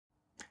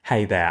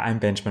Hey there, I'm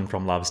Benjamin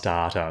from Loves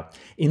Data.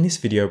 In this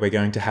video, we're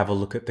going to have a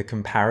look at the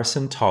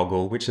comparison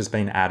toggle which has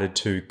been added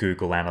to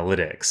Google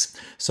Analytics.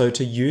 So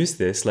to use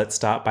this, let's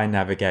start by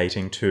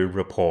navigating to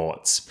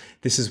Reports.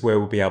 This is where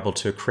we'll be able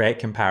to create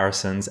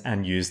comparisons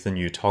and use the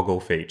new toggle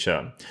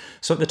feature.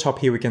 So at the top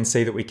here, we can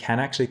see that we can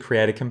actually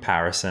create a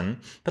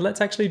comparison, but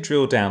let's actually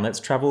drill down.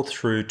 Let's travel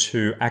through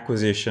to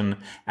Acquisition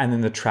and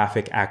then the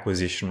Traffic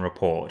Acquisition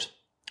report.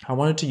 I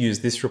wanted to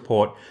use this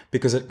report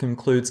because it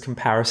includes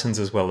comparisons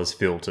as well as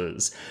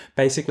filters.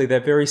 Basically, they're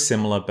very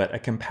similar, but a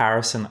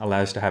comparison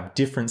allows to have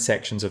different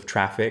sections of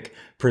traffic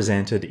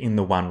presented in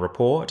the one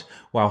report,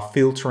 while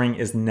filtering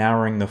is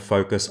narrowing the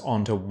focus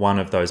onto one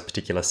of those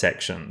particular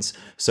sections.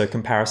 So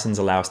comparisons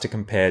allow us to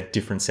compare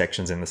different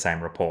sections in the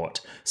same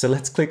report. So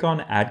let's click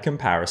on Add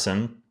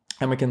Comparison.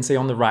 And we can see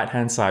on the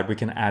right-hand side, we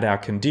can add our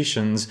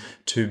conditions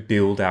to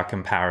build our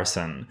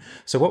comparison.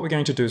 So what we're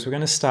going to do is we're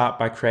going to start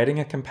by creating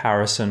a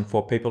comparison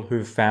for people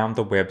who've found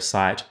the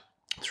website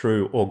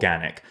through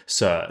organic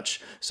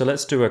search. So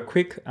let's do a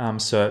quick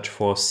search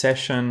for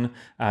session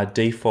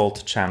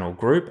default channel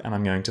group, and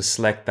I'm going to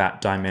select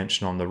that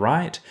dimension on the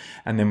right,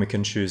 and then we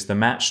can choose the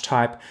match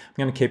type. I'm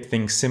going to keep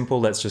things simple.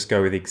 Let's just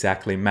go with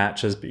exactly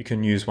matches, but you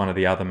can use one of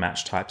the other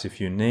match types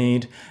if you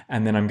need.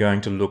 And then I'm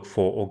going to look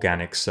for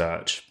organic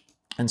search.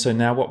 And so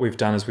now what we've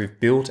done is we've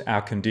built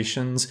our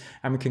conditions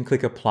and we can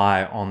click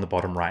apply on the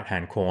bottom right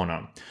hand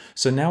corner.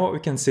 So now what we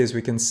can see is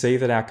we can see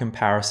that our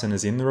comparison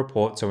is in the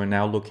report. So we're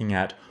now looking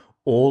at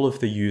all of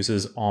the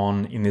users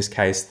on, in this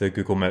case, the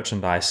Google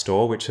Merchandise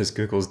Store, which is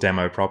Google's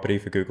demo property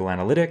for Google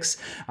Analytics,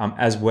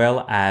 as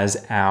well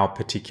as our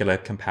particular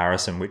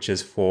comparison, which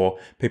is for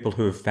people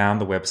who have found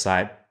the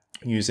website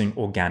using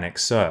organic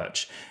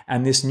search.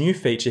 And this new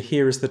feature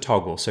here is the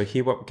toggle. So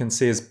here what we can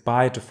see is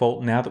by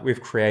default, now that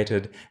we've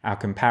created our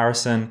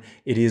comparison,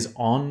 it is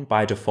on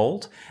by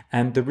default.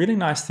 And the really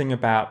nice thing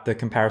about the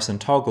comparison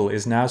toggle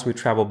is now as we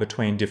travel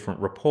between different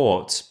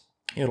reports,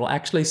 it'll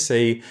actually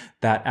see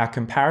that our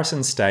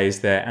comparison stays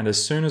there. And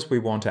as soon as we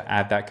want to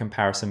add that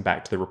comparison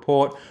back to the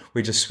report,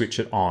 we just switch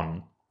it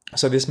on.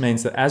 So this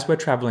means that as we're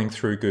traveling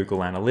through Google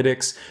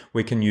Analytics,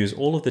 we can use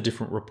all of the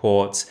different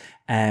reports,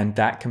 and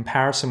that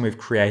comparison we've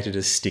created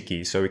is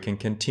sticky. So we can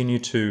continue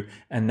to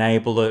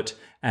enable it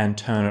and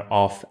turn it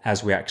off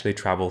as we actually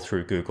travel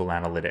through Google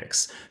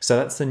Analytics. So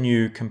that's the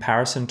new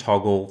comparison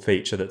toggle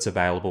feature that's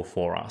available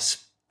for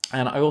us.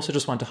 And I also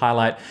just want to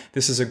highlight,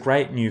 this is a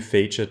great new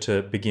feature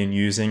to begin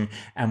using.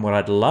 And what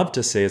I'd love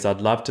to see is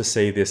I'd love to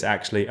see this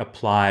actually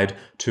applied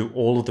to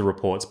all of the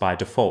reports by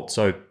default.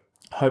 So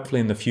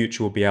hopefully in the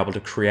future, we'll be able to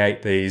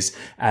create these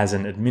as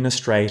an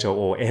administrator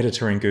or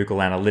editor in Google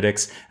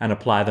Analytics and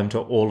apply them to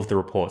all of the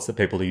reports that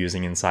people are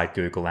using inside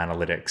Google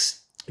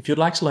Analytics. If you'd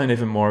like to learn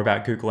even more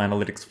about Google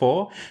Analytics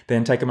 4,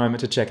 then take a moment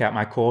to check out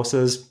my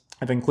courses.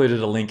 I've included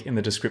a link in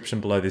the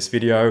description below this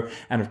video.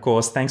 And of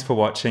course, thanks for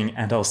watching,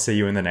 and I'll see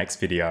you in the next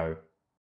video.